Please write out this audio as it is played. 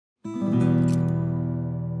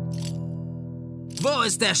Wo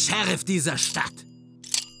ist der Sheriff dieser Stadt?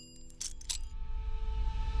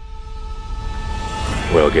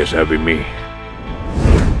 Well, I guess that'd be me.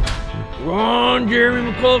 Ron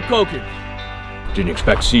Jeremy concoction. Didn't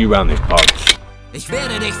expect to see you around these parts. Ich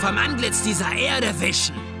werde dich vom Antlitz dieser Erde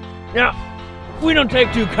wischen. Now, we don't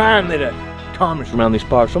take too kindly to Thomas around these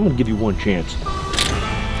parts, so I'm gonna give you one chance.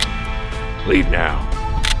 Leave now.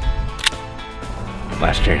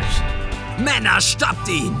 Last chance. Männer, stoppt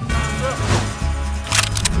ihn!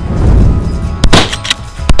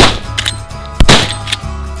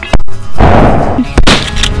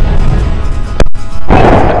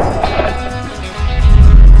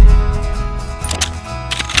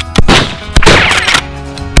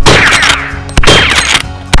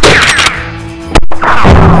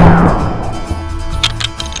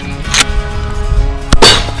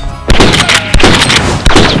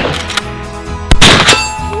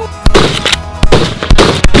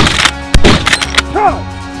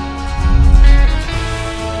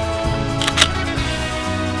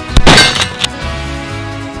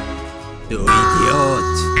 Du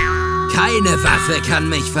Idiot! Keine Waffe kann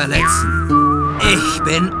mich verletzen. Ich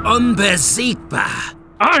bin unbesiegbar.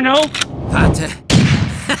 I know. Warte.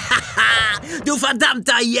 Du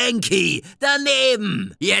verdammter Yankee!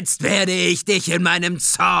 Daneben! Jetzt werde ich dich in meinem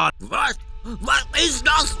Zorn... Was ist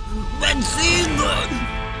das? Benzin?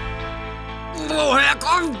 Woher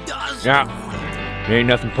kommt das? Yeah, it ain't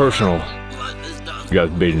nothing personal. Was ist das? You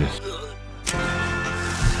got business.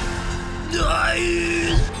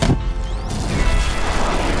 Nein!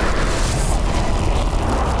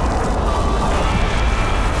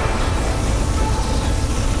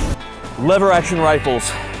 Lever action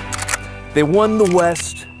rifles. They won the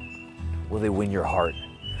West, will they win your heart?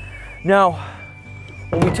 Now,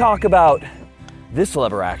 when we talk about this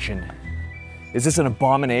lever action, is this an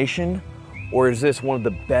abomination or is this one of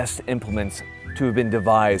the best implements to have been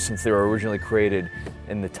devised since they were originally created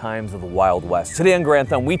in the times of the Wild West? Today on Grand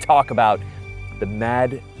Thumb, we talk about the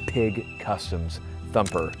Mad Pig Customs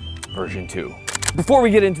Thumper version 2. Before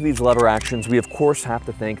we get into these lever actions, we of course have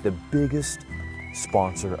to thank the biggest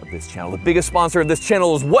sponsor of this channel. The biggest sponsor of this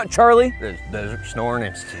channel is what, Charlie? The Desert Sonoran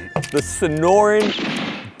Institute. The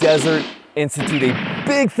Sonoran Desert Institute. A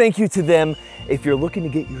big thank you to them. If you're looking to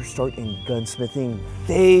get your start in gunsmithing,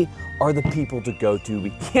 they are the people to go to. We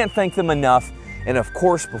can't thank them enough. And of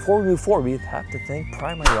course, before we move forward, we have to thank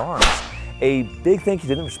Primary Arms. A big thank you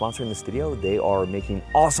to them for sponsoring this video. They are making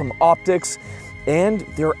awesome optics and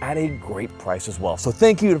they're at a great price as well. So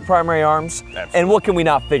thank you to Primary Arms. Absolutely. And what can we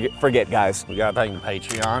not forget, guys? We gotta thank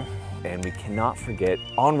Patreon. And we cannot forget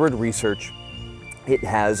Onward Research. It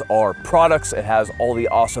has our products, it has all the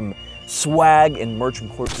awesome swag and merch,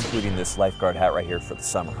 including this lifeguard hat right here for the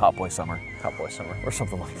summer, Hot Boy Summer. Hot Boy Summer. Or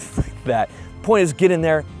something like that. Point is, get in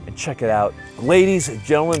there and check it out. Ladies and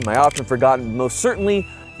gentlemen, my often forgotten, most certainly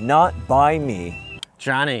not by me,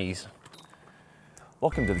 Chinese.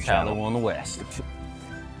 welcome to the Channel channel. on the West.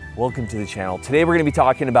 Welcome to the channel. Today we're going to be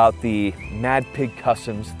talking about the Mad Pig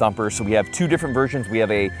Customs Thumper. So we have two different versions. We have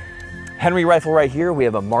a Henry rifle right here. We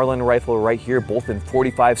have a Marlin rifle right here, both in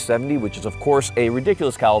 45-70, which is of course a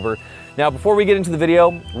ridiculous caliber. Now, before we get into the video,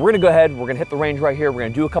 we're going to go ahead, we're going to hit the range right here. We're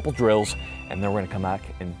going to do a couple drills, and then we're going to come back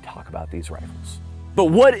and talk about these rifles. But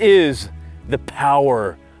what is the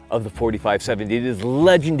power of the 45-70? It is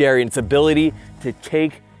legendary in its ability to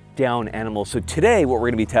take down animals. So today what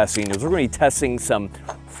we're going to be testing is we're going to be testing some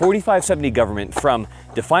 45-70 government from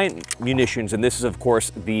Defiant Munitions, and this is of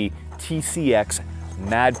course the TCX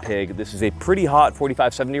Mad Pig. This is a pretty hot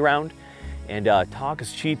 45-70 round, and talk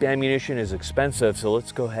is cheap, ammunition is expensive, so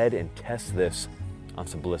let's go ahead and test this on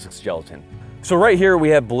some ballistics gelatin. So right here we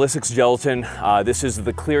have ballistics gelatin. This is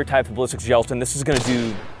the clear type of ballistics gelatin. This is going to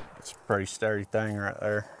do... It's a pretty sturdy thing right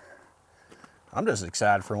there. I'm just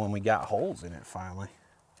excited for when we got holes in it finally.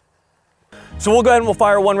 So we'll go ahead and we'll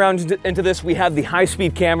fire one round into this. We have the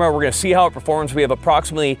high-speed camera. We're going to see how it performs. We have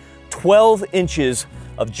approximately 12 inches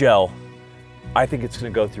of gel. I think it's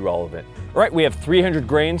going to go through all of it. All right, we have 300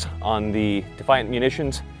 grains on the Defiant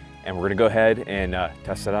Munitions, and we're going to go ahead and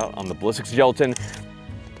test it out on the ballistics gelatin.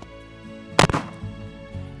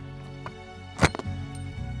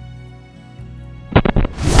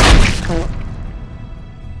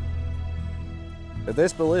 If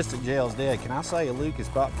this ballistic gel's dead, can I say a Lucas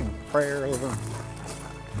Botkin prayer over him?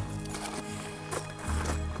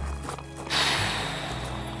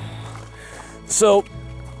 So,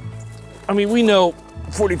 I mean, we know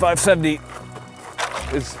 45-70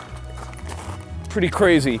 is pretty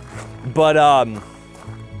crazy, but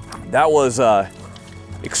that was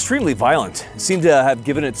extremely violent. It seemed to have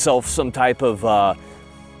given itself some type of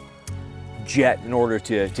jet in order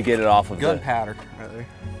to get it off of gunpowder right there.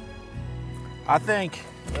 I think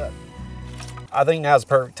now's the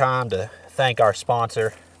perfect time to thank our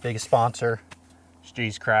sponsor, biggest sponsor,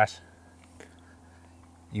 Jesus Christ.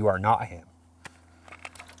 You are not him.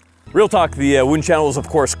 Real talk, the wound channel is of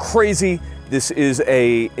course crazy. This is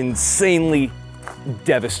a insanely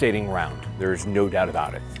devastating round. There's no doubt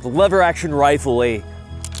about it. The lever action rifle, a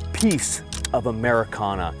piece of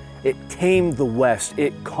Americana. It tamed the West,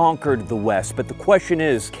 it conquered the West. But the question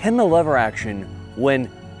is, can the lever action, when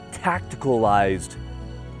tacticalized,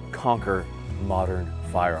 conquer modern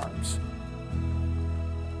firearms?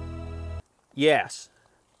 Yes.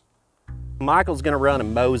 Michael's gonna run a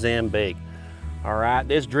Mozambique. All right,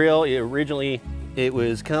 this drill, originally it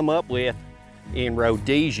was come up with in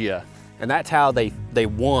Rhodesia, and that's how they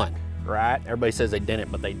won, right? Everybody says they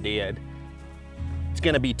didn't, but they did. It's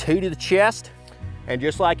gonna be 2 to the chest, and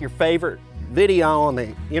just like your favorite video on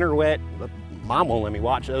the internet, Mom won't let me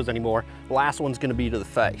watch those anymore, the last one's gonna be to the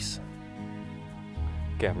face.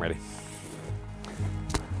 Okay, I'm ready.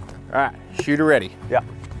 All right, shooter ready. Yeah.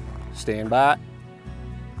 Stand by.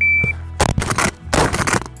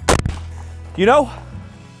 You know,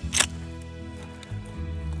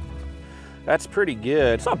 that's pretty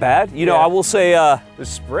good. it's not bad. You know, Yeah. I will say The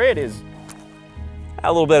spread is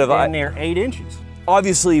a little bit of damn near 8 inches.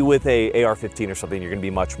 obviously with a AR-15 or something, you're gonna be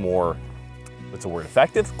much more, what's the word,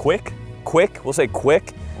 effective? Quick, we'll say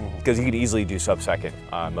quick, because you could easily do sub-second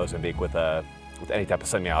Mozambique with any type of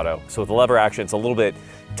semi-auto. So with the lever action, it's a little bit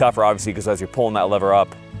tougher, obviously, because as you're pulling that lever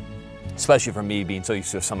up, especially for me being so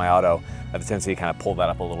used to a semi-auto, I have a tendency to kind of pull that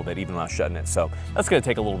up a little bit, even when I'm shutting it. So that's gonna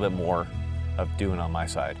take a little bit more of doing on my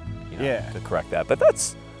side, you know, Yeah. to correct that. But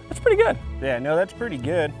that's pretty good. Yeah, no, that's pretty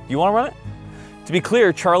good. You wanna run it? To be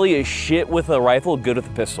clear, Charlie is shit with a rifle, good with a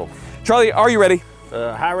pistol. Charlie, are you ready?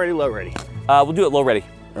 High ready, low ready. We'll do it low ready.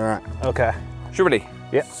 All right, okay. Sure ready?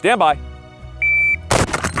 Yep. Stand by.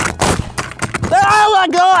 Oh my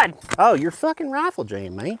God! Oh, you're fucking rifle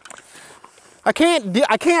jam, man. I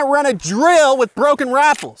can't run a drill with broken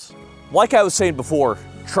rifles. Like I was saying before,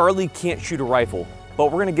 Charlie can't shoot a rifle,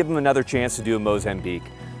 but we're gonna give him another chance to do a Mozambique.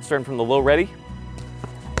 Starting from the low ready,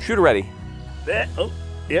 shooter ready. Oh,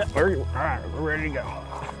 yeah, all right, we're ready to go.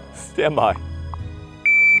 Stand by.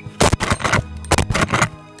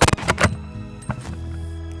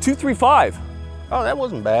 .235. Oh, that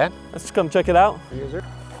wasn't bad. Let's come check it out. Yes, sir.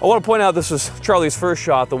 I want to point out this was Charlie's first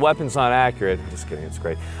shot. The weapon's not accurate. Just kidding, it's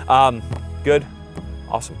great. Good,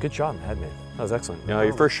 awesome, good shot in the head, man. That was excellent. You know,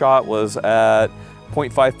 your first shot was at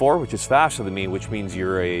 .54, which is faster than me, which means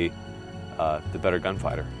you're the better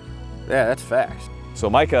gunfighter. Yeah, that's fast. So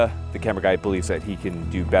Micah, the camera guy, believes that he can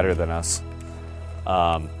do better than us.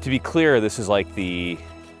 To be clear, this is like the,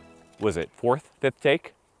 was it 4th, 5th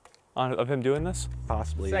take of him doing this?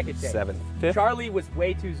 Possibly Second take. 7th. 5th? Charlie was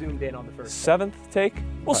way too zoomed in on the first. 7th take?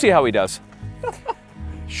 We'll see how he does.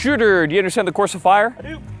 Shooter, do you understand the course of fire? I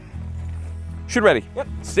do. Shoot ready. Yep.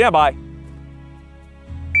 Stand by.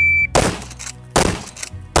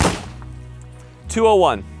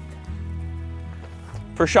 201.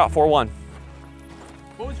 First shot, 4-1.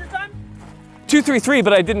 What was your time? 233,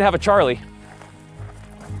 but I didn't have a Charlie.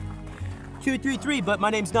 233, but my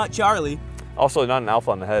name's not Charlie. Also, not an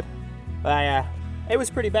alpha on the head. It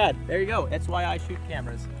was pretty bad. There you go. That's why I shoot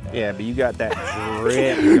cameras. Yeah, but you got that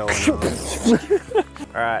drip going on.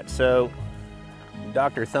 All right, so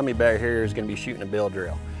Dr. Thummy Bear here is gonna be shooting a bill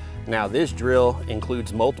drill. Now this drill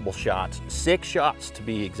includes multiple shots, 6 shots to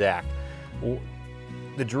be exact.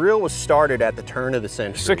 The drill was started at the turn of the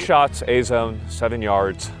century. 6 shots, A zone, 7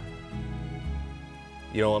 yards.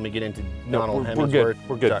 You don't want me to get into No, Donald we're good. Hemsworth?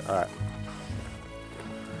 We're good. All right.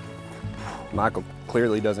 Michael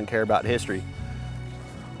clearly doesn't care about history.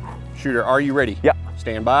 Shooter, are you ready? Yeah.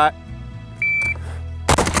 Stand by.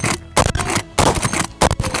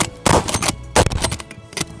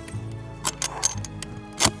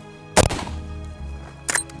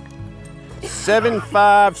 Seven,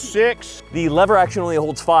 5, 6. The lever action only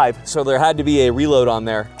holds 5, so there had to be a reload on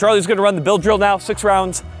there. Charlie's gonna run the build drill now, 6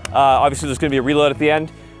 rounds. Obviously there's gonna be a reload at the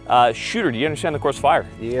end. Shooter, do you understand the course of fire?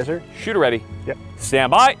 Yes, sir. Shooter ready. Yep.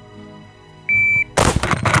 Stand by.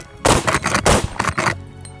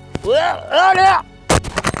 Oh, yeah.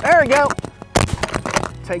 There we go.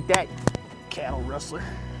 Take that, cattle rustler.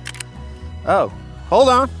 Oh, hold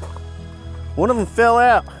on. One of them fell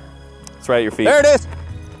out. It's right at your feet. There it is.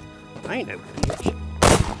 I ain't no bitch.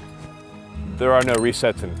 There are no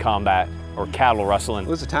resets in combat or cattle rustling.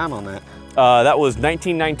 What's the time on that? That was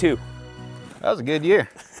 1992. That was a good year.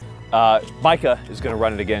 Micah is gonna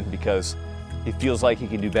run it again because he feels like he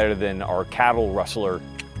can do better than our cattle rustler,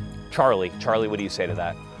 Charlie. Charlie, what do you say to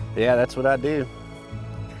that? Yeah, that's what I do.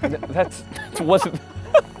 That wasn't...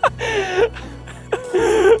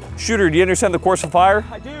 Shooter, do you understand the course of fire?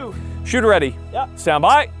 I do. Shooter ready. Yep. Stand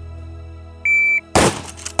by.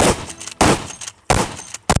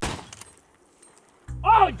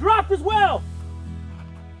 Oh, it dropped as well.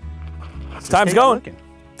 Time's going.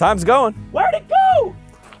 Time's going. Where'd it go?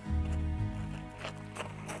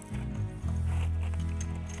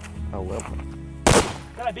 Oh, well.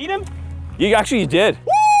 Did I beat him? You actually did.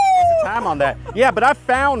 Time on that. Yeah, but I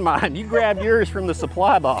found mine. You grabbed yours from the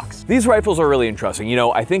supply box. These rifles are really interesting. You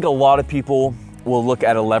know, I think a lot of people will look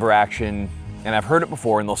at a lever action, and I've heard it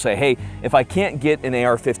before, and they'll say, hey, if I can't get an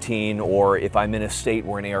AR-15, or if I'm in a state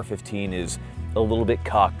where an AR-15 is a little bit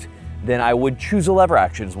cocked, then I would choose a lever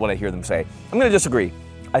action, is what I hear them say. I'm gonna disagree.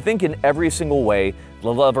 I think in every single way,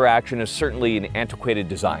 the lever action is certainly an antiquated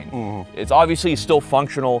design. It's obviously still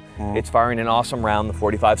functional. It's firing an awesome round, the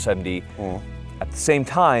 45-70. At the same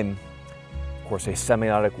time, of course, a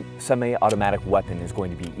semi-automatic weapon is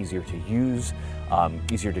going to be easier to use,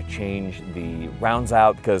 easier to change the rounds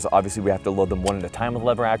out, because obviously we have to load them one at a time with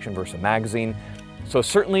lever action versus a magazine. So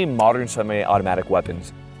certainly modern semi-automatic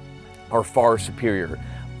weapons are far superior.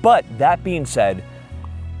 But that being said,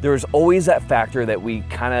 there's always that factor that we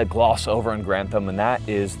kind of gloss over on Grantham, and that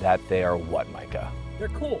is that they are what, Micah? They're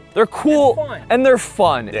cool. They're cool and fun. and they're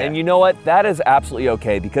fun. Yeah. And you know what? That is absolutely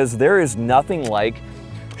okay, because there is nothing like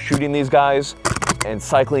shooting these guys and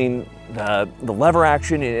cycling the lever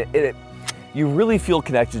action. You really feel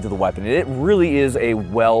connected to the weapon. It really is a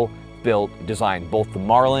well-built design, both the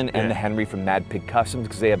Marlin and the Henry from Mad Pig Customs,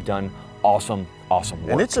 because they have done awesome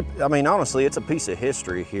work. And I mean, honestly, it's a piece of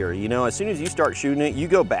history here. You know, as soon as you start shooting it, you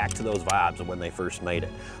go back to those vibes of when they first made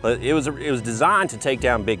it. It was designed to take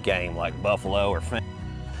down big game like buffalo or fan,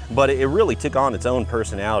 but it really took on its own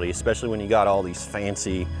personality, especially when you got all these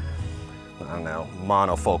fancy, I don't know,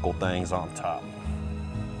 monofocal things on top.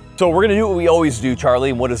 So we're gonna do what we always do, Charlie,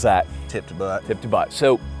 and what is that? Tip to butt. Tip to butt.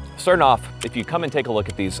 So starting off, if you come and take a look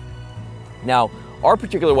at these, now our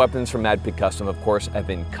particular weapons from Mad Pig Custom, of course, have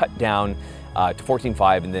been cut down to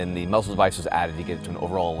 14.5, and then the muzzle device was added to get it to an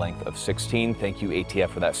overall length of 16. Thank you, ATF,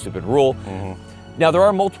 for that stupid rule. Now, there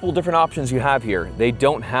are multiple different options you have here. They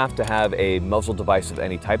don't have to have a muzzle device of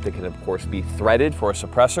any type. They can, of course, be threaded for a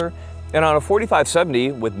suppressor. And on a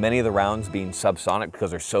 45-70, with many of the rounds being subsonic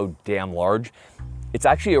because they're so damn large, it's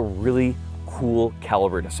actually a really cool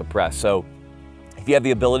caliber to suppress. So if you have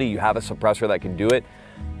the ability, you have a suppressor that can do it,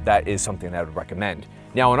 that is something that I would recommend.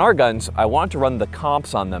 Now, on our guns, I wanted to run the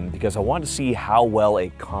comps on them because I wanted to see how well a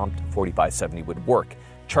comped 45-70 would work.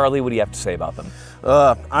 Charlie, what do you have to say about them?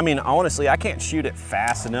 I mean, honestly, I can't shoot it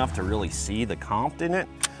fast enough to really see the comped in it.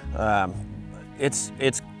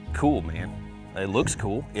 It's cool, man. It looks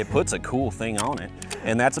cool. It puts a cool thing on it.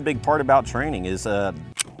 And that's a big part about training is,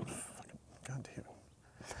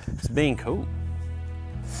 it's being cool.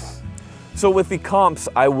 So with the comps,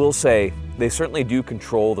 I will say, they certainly do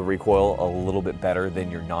control the recoil a little bit better than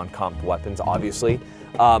your non-comped weapons, obviously.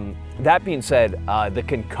 That being said, the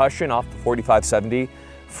concussion off the 45-70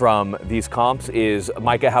 from these comps is,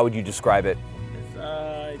 Micah, how would you describe it? It's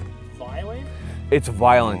violent. It's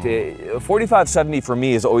violent. 45-70 for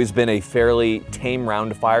me has always been a fairly tame round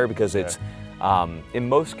to fire because it's, in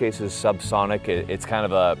most cases, subsonic. It's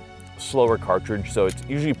kind of a slower cartridge, so it's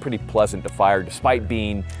usually pretty pleasant to fire despite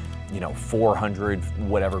being, you know, 400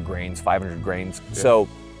 whatever grains, 500 grains. Yeah. So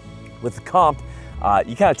with the comp,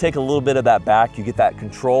 you kind of take a little bit of that back, you get that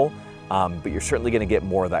control, but you're certainly gonna get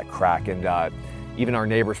more of that crack. And even our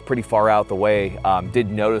neighbors pretty far out the way did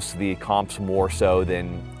notice the comps more so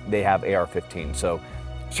than they have AR-15. So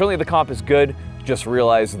certainly the comp is good, just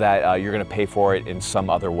realize that you're gonna pay for it in some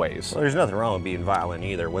other ways. Well, there's nothing wrong with being violent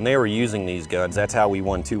either. When they were using these guns, that's how we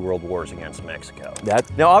won 2 world wars against Mexico.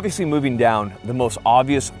 Now obviously moving down, the most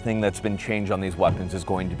obvious thing that's been changed on these weapons is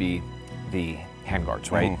going to be the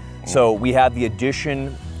handguards, right? So we have the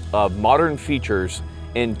addition of modern features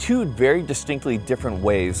in 2 very distinctly different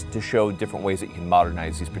ways to show different ways that you can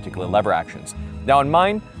modernize these particular lever actions. Now in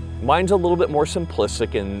mine's a little bit more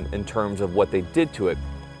simplistic in terms of what they did to it.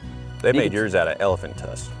 They made yours out of elephant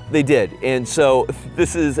tusk. They did, and so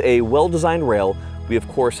this is a well-designed rail. We of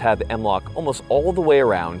course have M-LOK almost all the way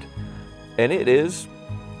around, and it is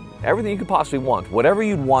everything you could possibly want. Whatever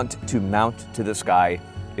you'd want to mount to this guy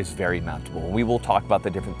is very mountable. We will talk about the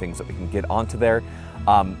different things that we can get onto there.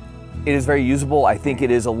 It is very usable. I think it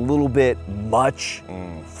is a little bit much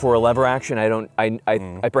for a lever action.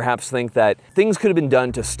 I perhaps think that things could have been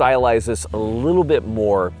done to stylize this a little bit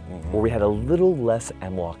more, where we had a little less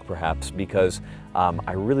M-LOK perhaps, because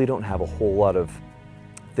I really don't have a whole lot of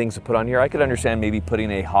things to put on here. I could understand maybe putting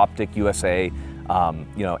a Hoptic USA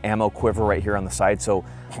you know, ammo quiver right here on the side. So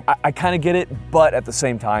I kind of get it, but at the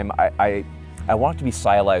same time, I want it to be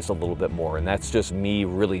stylized a little bit more, and that's just me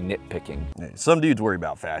really nitpicking. Some dudes worry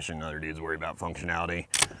about fashion, other dudes worry about functionality.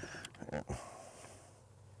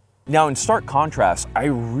 Now, in stark contrast, I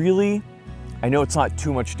know it's not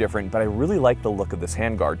too much different, but I really like the look of this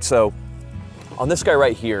handguard. So on this guy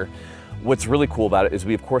right here, what's really cool about it is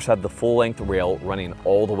we of course have the full length rail running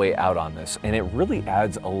all the way out on this, and it really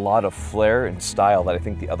adds a lot of flair and style that I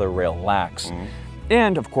think the other rail lacks.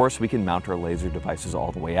 And of course we can mount our laser devices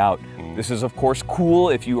all the way out. This is of course cool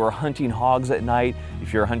if you are hunting hogs at night,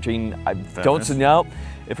 if you're hunting,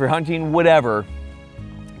 if you're hunting whatever,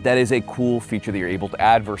 that is a cool feature that you're able to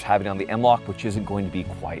add versus having it on the M-LOK, which isn't going to be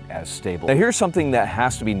quite as stable. Now here's something that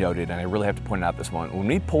has to be noted, and I really have to point it out this moment. When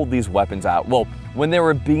we pulled these weapons out, well, when they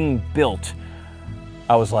were being built,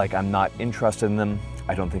 I was like, I'm not interested in them.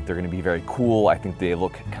 I don't think they're gonna be very cool. I think they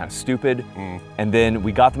look kind of stupid. And then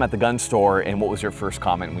we got them at the gun store, and what was your first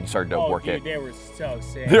comment when you started to work it? They were so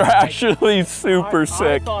sick. They're actually super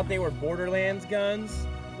sick. I thought they were Borderlands guns.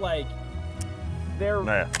 Like, they're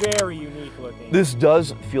very unique looking. This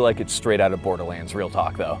does feel like it's straight out of Borderlands, real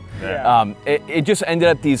talk though. Yeah. It just ended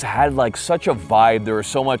up, these had like such a vibe. There was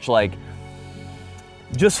so much like,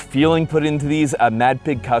 just feeling put into these. Mad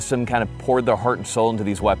Pig Custom kind of poured their heart and soul into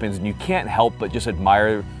these weapons, and you can't help but just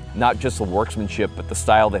admire not just the workmanship, but the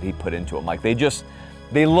style that he put into them. Like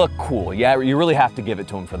they look cool. Yeah, you really have to give it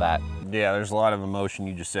to him for that. Yeah, there's a lot of emotion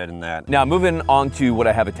you just said in that. Now moving on to what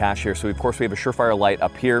I have attached here. So of course we have a Surefire light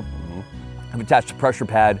up here. I've attached a pressure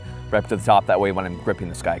pad right up to the top. That way when I'm gripping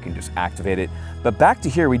this guy, I can just activate it. But back to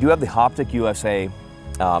here, we do have the Hoptic USA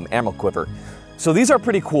ammo quiver. So these are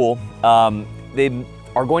pretty cool. They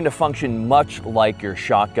are going to function much like your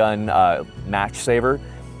shotgun match saver.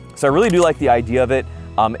 So I really do like the idea of it.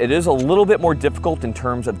 It is a little bit more difficult in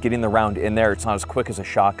terms of getting the round in there. It's not as quick as a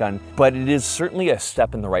shotgun, but it is certainly a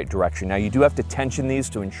step in the right direction. Now you do have to tension these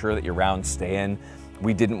to ensure that your rounds stay in.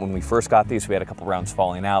 We didn't when we first got these. We had a couple rounds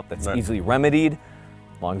falling out. That's easily remedied,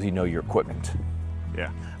 as long as you know your equipment.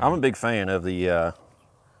 Yeah, I'm a big fan of the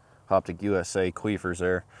Hoptic USA queefers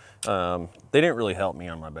there. They didn't really help me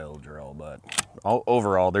on my barrel drill, but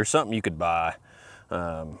overall, there's something you could buy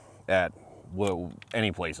at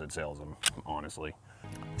any place that sells them, honestly.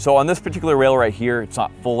 So on this particular rail right here, it's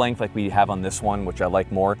not full length like we have on this one, which I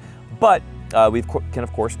like more, but we can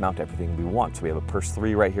of course mount everything we want. So we have a Purse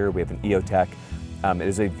 3 right here, we have an EOTech. It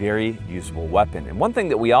is a very usable weapon. And one thing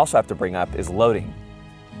that we also have to bring up is loading.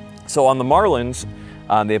 So on the Marlins,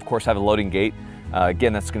 they of course have a loading gate.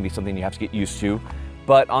 Again, that's gonna be something you have to get used to.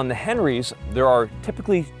 But on the Henrys, there are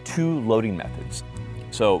typically 2 loading methods.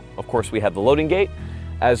 So of course we have the loading gate,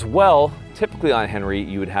 as well, typically on a Henry,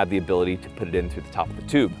 you would have the ability to put it in through the top of the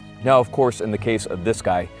tube. Now, of course, in the case of this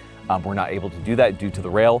guy, we're not able to do that due to the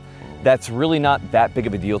rail. That's really not that big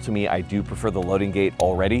of a deal to me. I do prefer the loading gate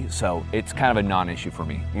already, so it's kind of a non-issue for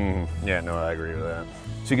me. Yeah, no, I agree with that.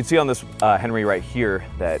 So you can see on this Henry right here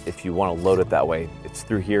that if you want to load it that way, it's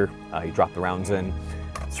through here. You drop the rounds in.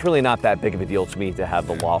 It's really not that big of a deal to me to have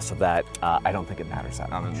the loss of that. I don't think it matters that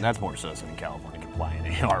much. I mean, that's more sus than California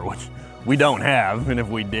compliant AR, which we don't have, and if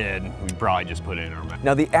we did, we'd probably just put it in our mouth.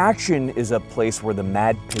 Now the action is a place where the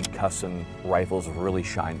Mad Pig Custom rifles really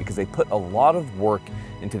shine because they put a lot of work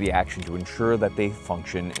into the action to ensure that they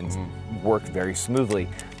function and work very smoothly.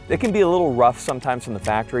 They can be a little rough sometimes from the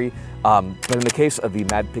factory, but in the case of the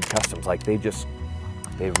Mad Pig Customs, like they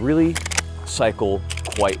really cycle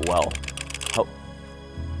quite well.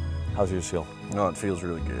 How's yours feel? No, it feels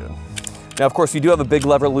really good. Now, of course, you do have a big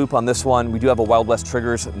lever loop on this one. We do have a Wild West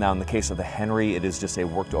triggers. Now, in the case of the Henry, it is just a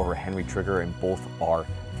worked over Henry trigger, and both are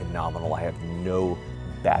phenomenal. I have no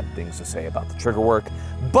bad things to say about the trigger work.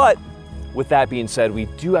 But with that being said, we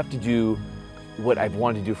do have to do what I've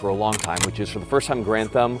wanted to do for a long time, which is for the first time in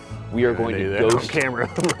Grand Thumb, we are going to ghost camera,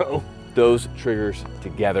 bro. Those triggers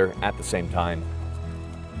together at the same time.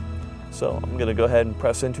 So I'm gonna go ahead and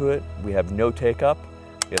press into it. We have no take up.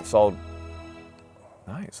 We have solid.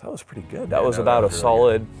 Nice, that was pretty good. That was about a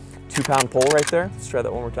solid 2-pound pull right there. Let's try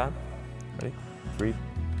that one more time. Ready? 3,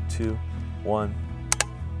 2, 1.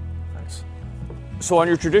 Nice. So on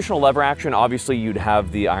your traditional lever action, obviously you'd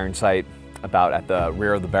have the iron sight about at the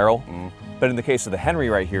rear of the barrel. But in the case of the Henry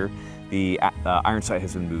right here, the iron sight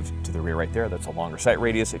has been moved to the rear right there. That's a longer sight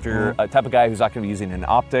radius. If you're a type of guy who's not going to be using an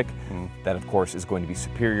optic, that of course is going to be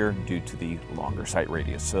superior due to the longer sight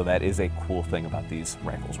radius. So that is a cool thing about these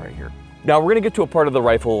rifles right here. Now we're going to get to a part of the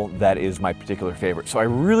rifle that is my particular favorite. So I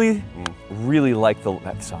really, really like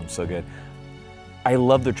that sounds so good. I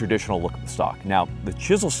love the traditional look of the stock. Now the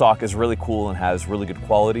chisel stock is really cool and has really good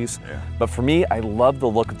qualities. But for me, I love the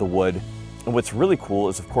look of the wood And what's really cool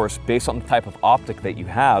is, of course, based on the type of optic that you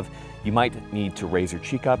have, you might need to raise your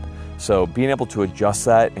cheek up. So being able to adjust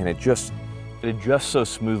that, and it adjusts so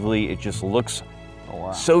smoothly, it just looks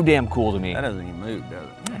so damn cool to me. That doesn't even move, does it?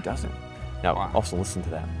 Yeah, it doesn't. Now, also listen to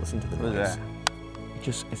that. Listen to the noise.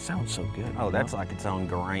 It sounds so good. Oh, that's like its own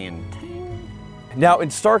grand. Now, in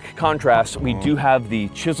stark contrast, we do have the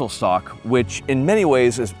chisel stock, which in many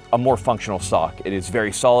ways is a more functional stock. It is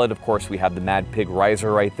very solid. Of course, we have the Mad Pig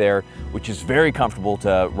riser right there, which is very comfortable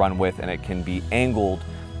to run with, and it can be angled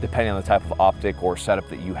depending on the type of optic or setup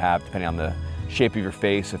that you have, depending on the shape of your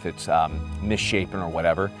face, if it's misshapen or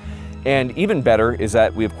whatever. And even better is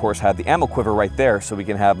that we, of course, have the ammo quiver right there, so we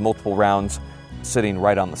can have multiple rounds sitting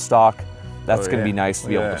right on the stock. That's going to be nice to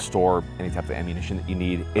be able to store any type of ammunition that you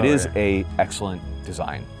need. It is a excellent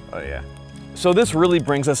design. Oh yeah. So this really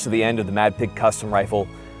brings us to the end of the Mad Pig custom rifle.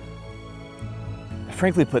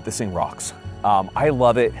 Frankly put, this thing rocks. I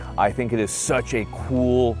love it. I think it is such a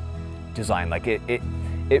cool design. Like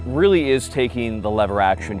it really is taking the lever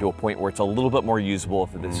action to a point where it's a little bit more usable.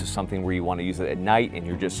 If this is something where you want to use it at night and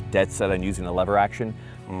you're just dead set on using the lever action,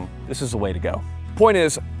 this is the way to go. Point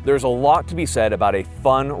is, there's a lot to be said about a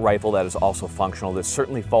fun rifle that is also functional. This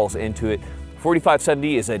certainly falls into it.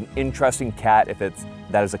 4570 is an interesting cat if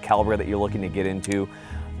that is a caliber that you're looking to get into.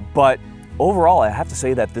 But overall, I have to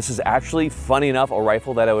say that this is actually, funny enough, a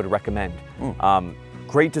rifle that I would recommend.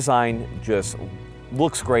 Great design, just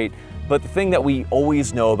looks great. But the thing that we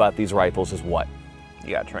always know about these rifles is what? You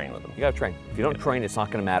gotta train with them. You gotta train. If you don't train, it's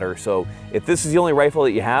not gonna matter. So if this is the only rifle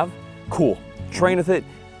that you have, cool. Train with it,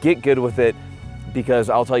 get good with it. Because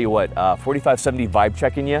I'll tell you what, 4570 vibe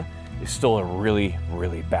checking you is still a really,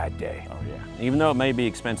 really bad day. Oh yeah. Even though it may be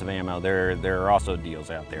expensive ammo, there are also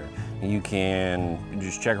deals out there. You can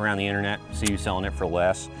just check around the internet, see who's selling it for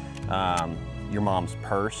less. Your mom's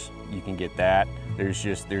purse, you can get that.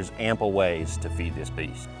 There's ample ways to feed this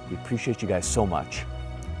beast. We appreciate you guys so much.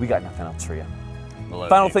 We got nothing else for you. Love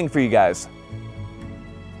Final you. thing for you guys.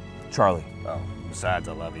 Charlie. Oh, besides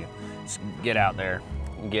I love you. Just get out there,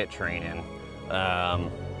 get training.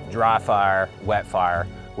 Dry fire, wet fire,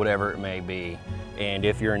 whatever it may be. And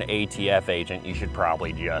if you're an ATF agent, you should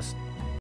probably just